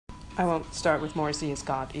I won't start with Morrissey is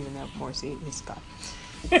God, even though Morrissey is God.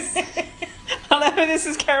 Hello, this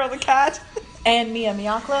is Carol the Cat. And Mia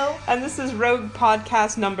Miyaklo. And this is Rogue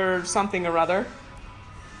Podcast number something or other.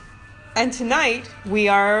 And tonight we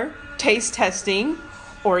are taste testing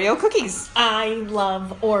Oreo cookies. I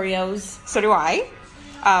love Oreos. So do I.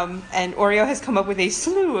 And Oreo has come up with a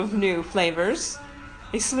slew of new flavors.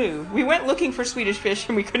 A slew. We went looking for Swedish Fish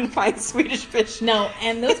and we couldn't find Swedish Fish. No,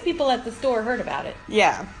 and those people at the store heard about it.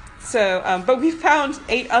 Yeah. So, but we found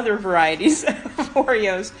 8 other varieties of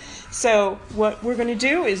Oreos. So what we're going to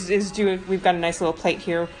do is we've got a nice little plate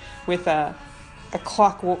here with a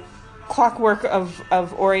clockwork of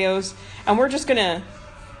Oreos. And we're just going to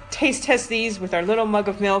taste test these with our little mug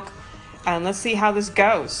of milk. And let's see how this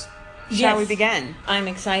goes. Shall we begin? I'm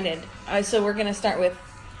excited. So we're going to start with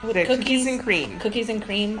the cookies and cream. Cookies and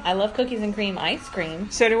cream. I love cookies and cream ice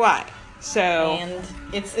cream. So do I. So and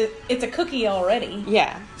it's a cookie already.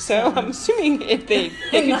 Yeah. So I'm assuming if they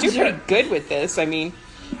could do pretty good with this. I mean,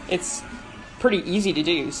 it's pretty easy to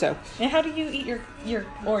do. So. And how do you eat your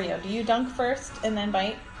Oreo? Do you dunk first and then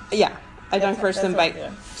bite? Yeah, I dunk first and bite.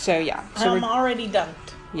 So yeah. So I'm already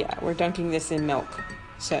dunked. Yeah, we're dunking this in milk.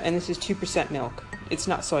 So and this is 2% milk. It's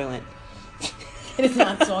not Soylent. It is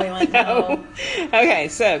not Soylent. No. Okay,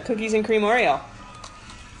 so cookies and cream Oreo.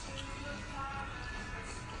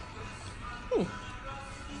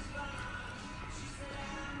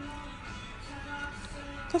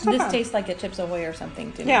 This tastes like a Chips Ahoy or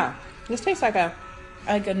something to me. Yeah, this tastes like a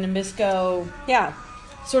Nabisco. Yeah,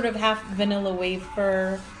 sort of half vanilla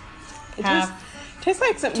wafer. It tastes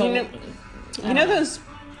like something. You know those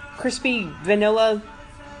crispy vanilla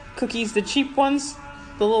cookies, the cheap ones,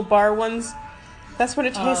 the little bar ones. That's what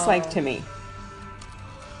it tastes like to me.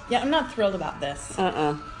 Yeah, I'm not thrilled about this.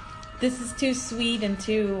 This is too sweet and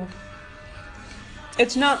too.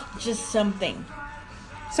 It's not just something.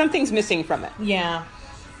 Something's missing from it. Yeah.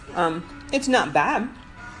 It's not bad.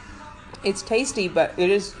 It's tasty, but it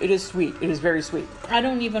is sweet. It is very sweet. I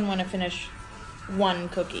don't even want to finish one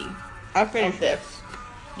cookie. I'll finish this.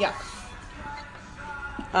 Yeah.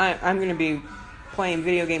 I'm going to be playing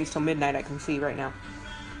video games till midnight, I can see right now.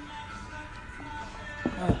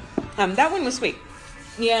 That one was sweet.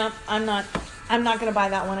 Yeah, I'm not going to buy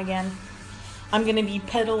that one again. I'm going to be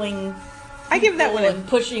peddling. I give that one and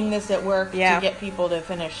pushing this at work to get people to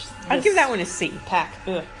finish. I'd give that one a C. Pack.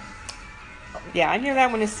 Ugh. Yeah, I'd give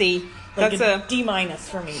that one a C. Like that's a D-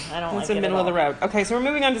 for me. I don't like it. That's the middle of the road. Okay, so we're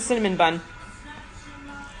moving on to cinnamon bun.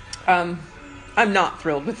 I'm not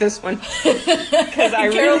thrilled with this one because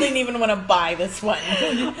Carol didn't even want to buy this one.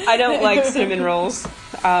 I don't like cinnamon rolls.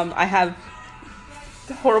 I have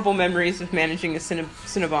horrible memories of managing a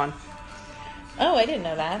Cinnabon. Oh, I didn't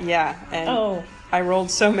know that. Yeah, and I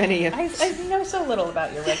rolled so many. I know so little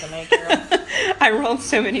about your resume, Carol. I rolled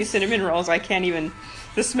so many cinnamon rolls. I can't even.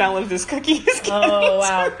 The smell of this cookie is getting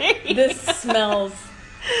wow! me. This smells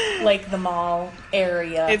like the mall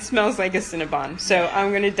area. It smells like a Cinnabon. So I'm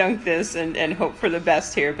going to dunk this and hope for the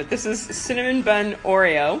best here. But this is cinnamon bun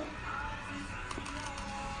Oreo.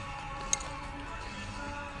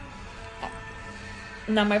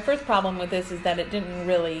 Now, my first problem with this is that it didn't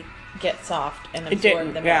really get soft and absorb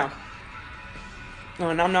the milk. Yeah. Oh,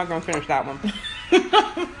 and I'm not going to finish that one.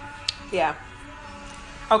 Yeah.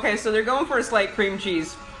 Okay, so they're going for a slight cream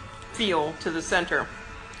cheese feel to the center.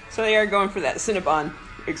 So they are going for that Cinnabon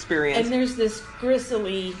experience. And there's this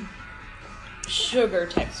gristly sugar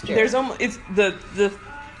texture. There's almost it's the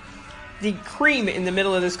cream in the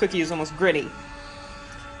middle of this cookie is almost gritty.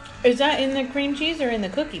 Is that in the cream cheese or in the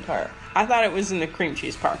cookie part? I thought it was in the cream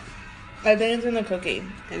cheese part. I think it's in the cookie.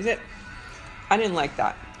 Is it? I didn't like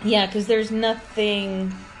that. Yeah, because there's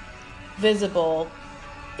nothing visible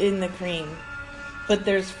in the cream. But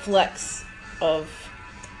there's flecks of,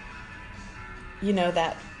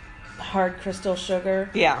 that hard crystal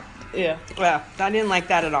sugar. Yeah. Yeah. Well, I didn't like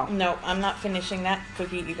that at all. No, I'm not finishing that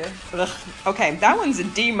cookie either. Ugh. Okay, that one's a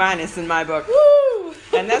D- in my book. Woo!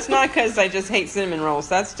 And that's not because I just hate cinnamon rolls.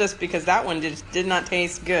 That's just because that one did not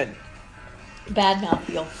taste good. Bad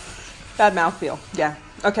mouthfeel. Bad mouthfeel, yeah.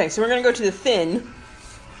 Okay, so we're going to go to the thin.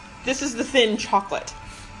 This is the thin chocolate.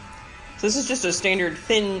 So this is just a standard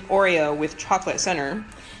thin Oreo with chocolate center.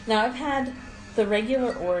 Now I've had the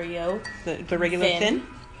regular Oreo. The regular thin?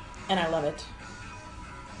 And I love it.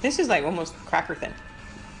 This is like almost cracker thin.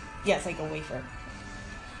 Yeah, it's like a wafer.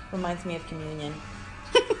 Reminds me of communion.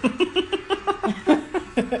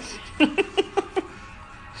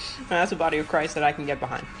 That's a body of Christ that I can get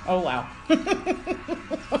behind. Oh, wow.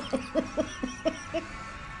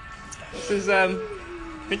 This is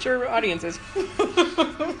mature audiences.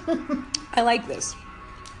 I like this.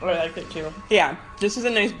 I like it too. Yeah, this is a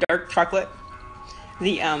nice dark chocolate.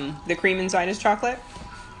 The cream inside is chocolate.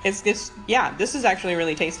 It's this. Yeah, this is actually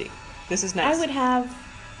really tasty. This is nice. I would have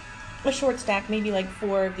a short stack, maybe like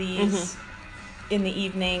 4 of these in the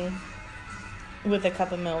evening with a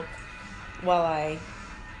cup of milk while I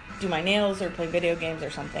do my nails or play video games or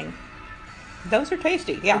something. Those are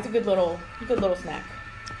tasty. Yeah, It's a good little snack.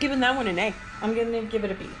 giving that one an A. I'm gonna give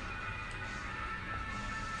it a B.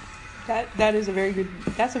 That is a very good.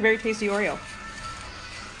 That's a very tasty Oreo.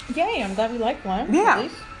 Yay! I'm glad we like one. Yeah. At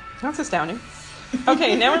least. That's astounding.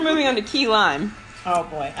 Okay, now we're moving on to key lime. Oh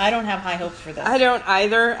boy, I don't have high hopes for this. I don't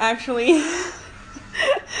either, actually.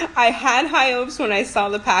 I had high hopes when I saw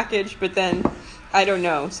the package, but then, I don't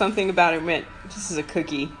know, something about it went, this is a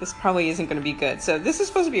cookie. This probably isn't going to be good. So this is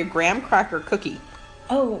supposed to be a graham cracker cookie.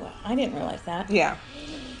 Oh, I didn't realize that. Yeah.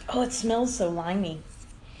 Oh, it smells so limey.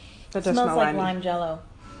 That It does smells smell like limey. lime jello.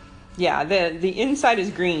 Yeah, the inside is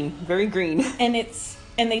green. Very green. And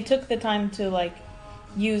they took the time to like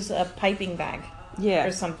use a piping bag Yeah.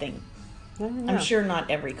 or something. I don't know. I'm sure not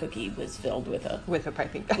every cookie was filled with a With a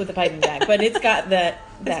piping bag. but it's got that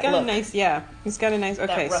It's got look, a nice, yeah. It's got a nice,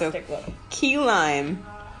 okay, that so rustic look. key lime,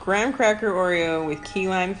 graham cracker Oreo with key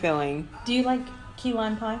lime filling. Do you like key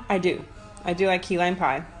lime pie? I do like key lime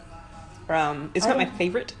pie. It's not my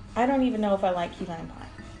favorite. I don't even know if I like key lime pie.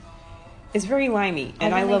 It's very limey,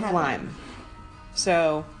 and I really love haven't. lime.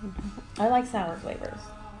 So, I like sour flavors.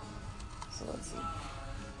 So let's see.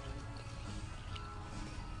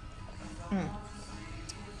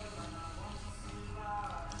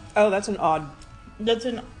 oh, that's an odd. This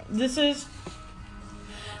has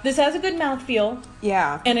a good mouthfeel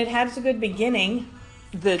Yeah, and it has a good beginning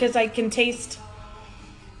because I can taste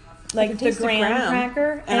like taste the the graham graham,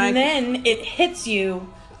 cracker and then it hits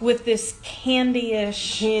you with this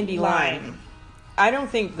candy-ish candy lime. I don't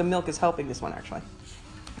think the milk is helping this one actually.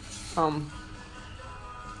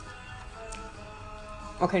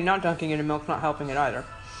 Okay, not dunking it in milk's not helping it either.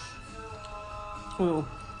 Ooh,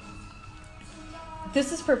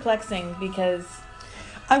 This is perplexing because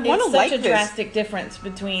I want to it's like such a this, drastic difference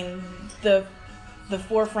between the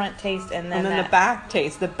forefront taste and then, the back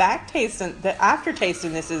taste. The back taste and the aftertaste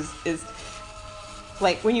in this is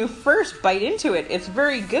like when you first bite into it, it's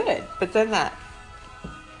very good, but then that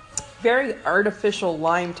very artificial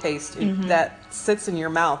lime taste that sits in your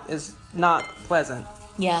mouth is not pleasant.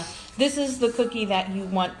 Yeah, this is the cookie that you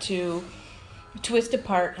want to twist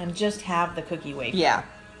apart and just have the cookie wafer. Yeah.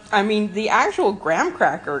 I mean, the actual graham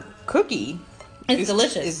cracker cookie It's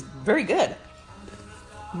delicious. is very good.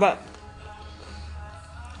 But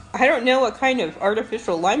I don't know what kind of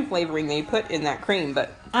artificial lime flavoring they put in that cream,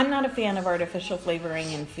 but I'm not a fan of artificial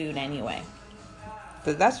flavoring in food anyway.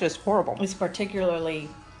 that's just horrible. It's particularly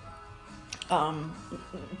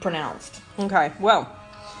pronounced. Okay, well,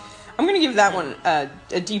 I'm going to give that one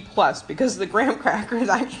a D plus because the graham cracker is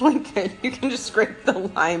actually good. You can just scrape the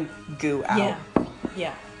lime goo out.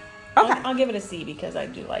 Yeah. Okay. I'll give it a C because I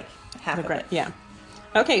do like half of it. Yeah.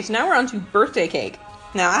 Okay, so now we're on to birthday cake.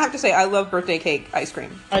 Now, I have to say, I love birthday cake ice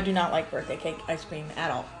cream. I do not like birthday cake ice cream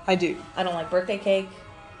at all. I do. I don't like birthday cake.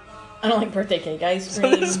 I don't like birthday cake ice So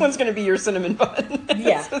cream. this one's going to be your cinnamon bun.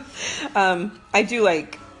 Yeah. I do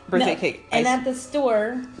like birthday cake ice And at the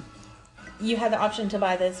store, you had the option to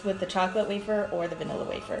buy this with the chocolate wafer or the vanilla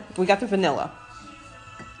wafer. We got the vanilla.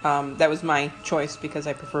 That was my choice because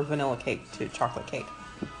I prefer vanilla cake to chocolate cake.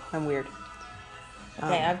 I'm weird.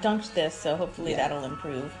 Okay, I've dunked this, so hopefully yeah. that'll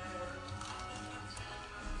improve.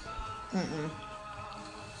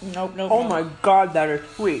 Nope. Oh my god, that is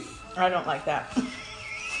sweet. I don't like that.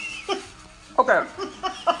 Okay.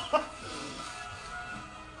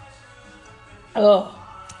 Oh.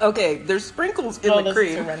 Okay, there's sprinkles in the This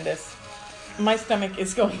cream. is horrendous. My stomach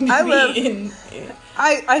is going to I be love- in.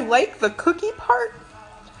 I like the cookie part.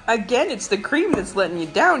 Again, it's the cream that's letting you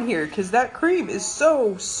down here because that cream is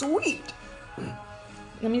so sweet.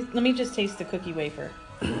 Let me just taste the cookie wafer.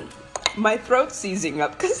 My throat's seizing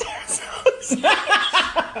up because they're so sweet.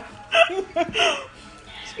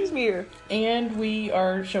 Excuse me here. And we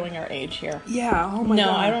are showing our age here. Yeah, oh my No,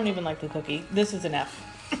 god. I don't even like the cookie. This is an F.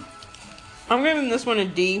 I'm giving this one a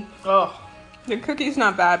D. Oh. The cookie's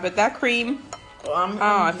not bad, but that cream...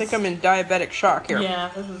 I think I'm in diabetic shock here. Yeah,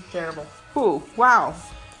 this is terrible. Ooh, wow.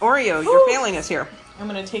 Oreo, you're failing us here. I'm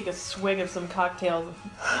gonna take a swig of some cocktails.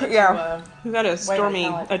 Yeah, we've got a my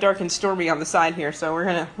palate. a dark and stormy on the side here, so we're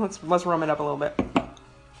gonna let's rum it up a little bit.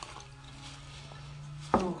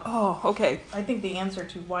 Oh, okay. I think the answer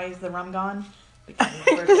to why is the rum gone? Because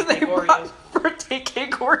Because birthday they Oreos. brought birthday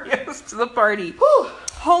cake Oreos to the party.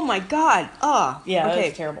 Oh my god. Yeah, okay. that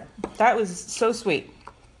was terrible. That was so sweet.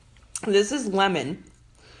 This is lemon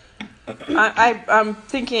I'm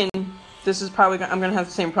thinking this is probably I'm gonna have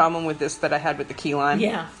the same problem with this that I had with the key lime.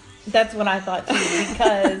 Yeah, that's what I thought too,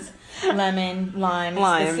 because lemon, lime,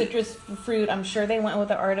 it's the citrus fruit. I'm sure they went with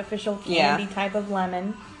the artificial candy type of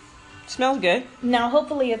lemon. Smells good. Now,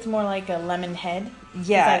 hopefully, it's more like a lemon head.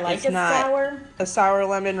 Yeah, I like it's it not sour. A sour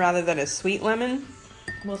lemon rather than a sweet lemon.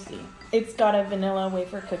 We'll see. It's got a vanilla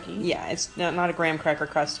wafer cookie. Yeah, it's not a graham cracker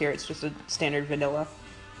crust here. It's just a standard vanilla.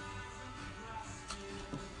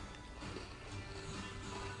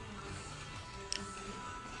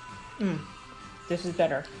 This is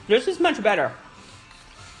better. This is much better.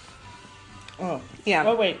 Oh. Yeah.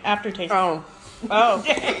 Oh, wait. Aftertaste. Oh. Oh.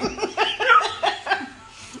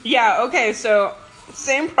 Yeah, okay, so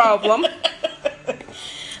same problem.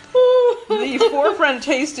 The forefront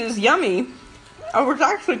taste is yummy. I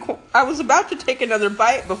was about to take another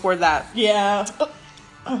bite before that. Yeah.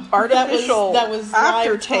 Artificial that was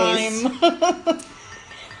aftertaste. Lifetime.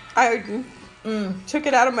 I took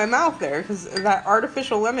it out of my mouth there because that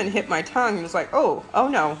artificial lemon hit my tongue and was like, oh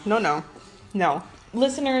no.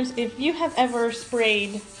 Listeners, if you have ever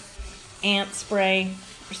sprayed ant spray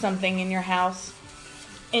or something in your house,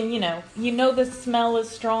 and you know the smell is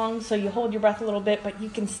strong, so you hold your breath a little bit, but you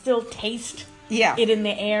can still taste it in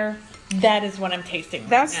the air. That is what I'm tasting.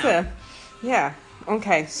 That's right now. yeah.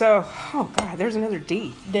 Okay, so oh god, there's another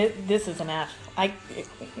D. This is an F.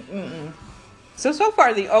 So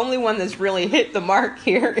far, the only one that's really hit the mark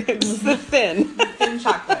here is the thin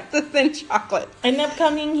chocolate. The thin chocolate. And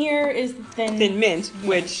upcoming here is the thin mint,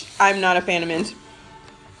 which I'm not a fan of mint.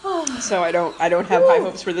 So I don't have high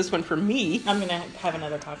hopes for this one for me. I'm gonna have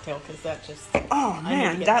another cocktail because that just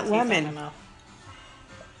man, that lemon.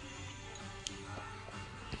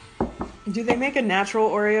 Do they make a natural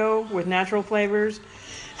Oreo with natural flavors?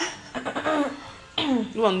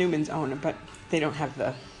 Well, Newman's own it, but they don't have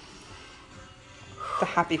the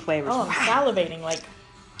happy flavors. Oh, I'm salivating like.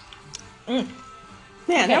 Man,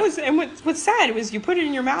 okay. That was, and what's sad was you put it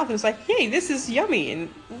in your mouth and it's like, hey, this is yummy, and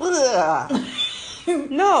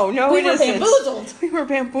no, we were bamboozled. We were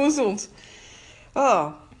bamboozled.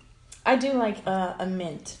 Oh, I do like a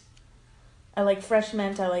mint. I like fresh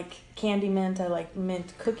mint. I like candy mint. I like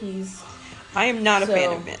mint cookies. I am not a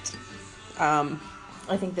fan of mint.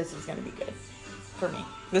 I think this is going to be good for me.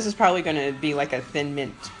 This is probably going to be like a thin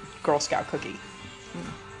mint Girl Scout cookie.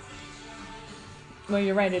 Well,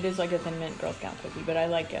 you're right. It is like a thin mint Girl Scout cookie, but I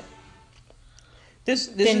like it. This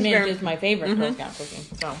thin mint is my favorite Girl Scout cookie.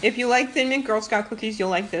 So if you like thin mint Girl Scout cookies, you'll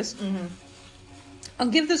like this. I'll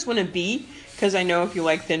give this one a B because I know if you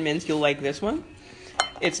like thin mints, you'll like this one.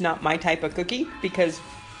 It's not my type of cookie because,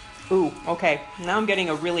 ooh, okay. Now I'm getting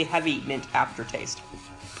a really heavy mint aftertaste.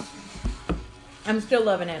 I'm still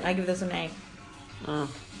loving it. I give this an A.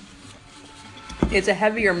 It's a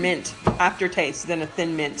heavier mint aftertaste than a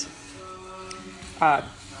thin mint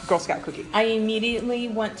Girl Scout cookie. I immediately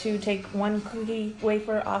want to take one cookie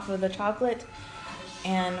wafer off of the chocolate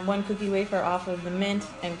and one cookie wafer off of the mint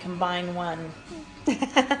and combine one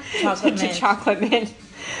chocolate mint.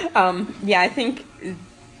 Yeah, I think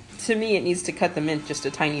to me it needs to cut the mint just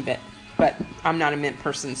a tiny bit, but I'm not a mint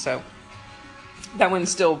person, so that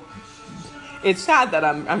one's still. It's sad that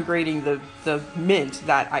I'm grading the mint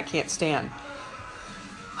that I can't stand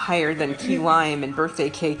higher than key lime and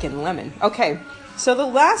birthday cake and lemon. Okay, so the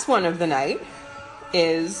last one of the night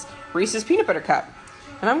is Reese's Peanut Butter Cup,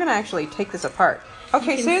 and I'm gonna actually take this apart.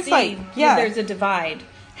 Okay, so it's like there's a divide.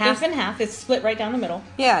 Half and half. It's split right down the middle.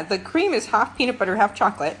 Yeah, the cream is half peanut butter, half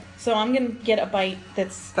chocolate. So I'm going to get a bite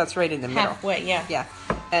that's right in the middle. Halfway, yeah. Yeah.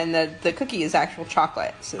 And the cookie is actual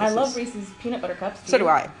chocolate. So I love Reese's peanut butter cups. So do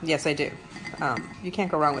I. Yes, I do. You can't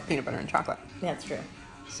go wrong with peanut butter and chocolate. That's true.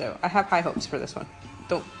 So I have high hopes for this one.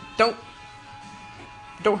 Don't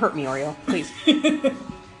hurt me, Oreo, please.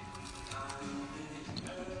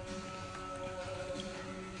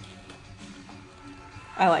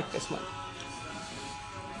 I like this one.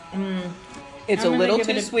 It's a little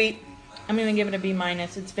too sweet. I'm going to give it a B-.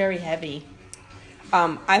 It's very heavy.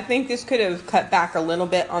 I think this could have cut back a little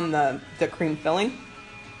bit on the cream filling.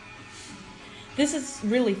 This is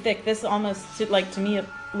really thick. This almost, like, to me, it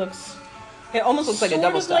almost looks like a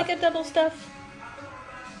double stuff. Sort of like a double stuff.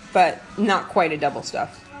 But not quite a double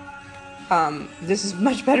stuff. This is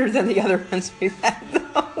much better than the other ones we've had,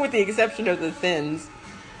 though, with the exception of the thins.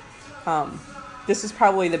 This is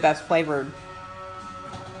probably the best flavored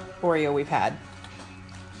Oreo we've had.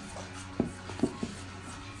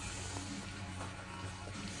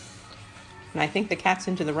 And I think the cat's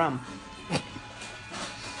into the rum.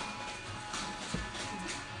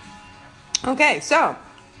 Okay, so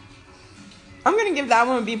I'm going to give that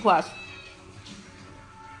one a B+.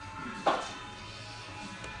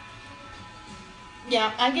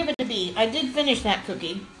 Yeah, I give it a B. I did finish that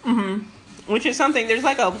cookie. Which is something, there's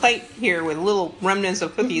like a plate here with little remnants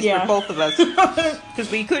of cookies Yeah. for both of us.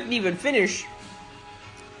 Because we couldn't even finish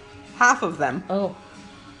half of them. Oh.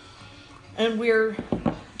 And we're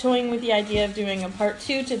toying with the idea of doing a part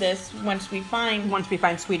 2 to this once we find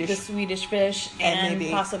Swedish. the Swedish fish And and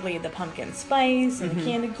maybe- possibly the pumpkin spice and the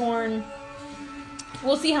candy corn.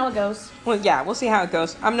 We'll see how it goes. Well, yeah, we'll see how it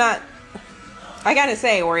goes. I gotta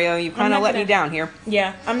say, Oreo, you kind not of let gonna- me down here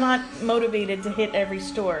Yeah, I'm not motivated to hit every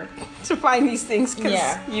store. to find these things. Because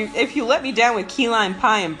Yeah. if you let me down with key lime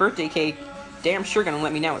pie and birthday cake, damn sure gonna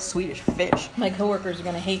let me down with Swedish fish. My coworkers are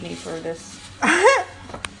gonna hate me for this.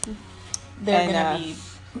 They're And, gonna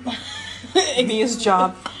be Mia's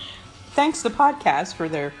job. Thanks to podcast for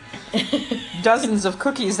their dozens of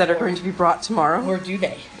cookies that are going to be brought tomorrow. or do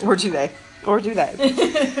they? Or do they? Or do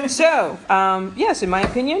they? So, yes, in my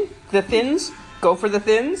opinion, the thins, go for the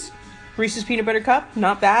thins. Reese's Peanut Butter Cup,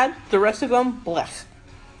 not bad. The rest of them, blech.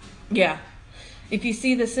 Yeah. If you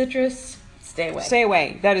see the citrus, stay away. Stay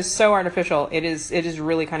away. That is so artificial. It is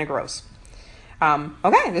really kind of gross.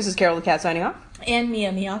 Okay, this is Carol the Cat signing off. And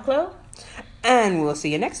Mia Miyaklo. And we'll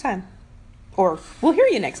see you next time. Or we'll hear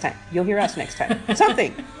you next time. You'll hear us next time.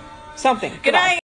 Something. Good Goodbye. night.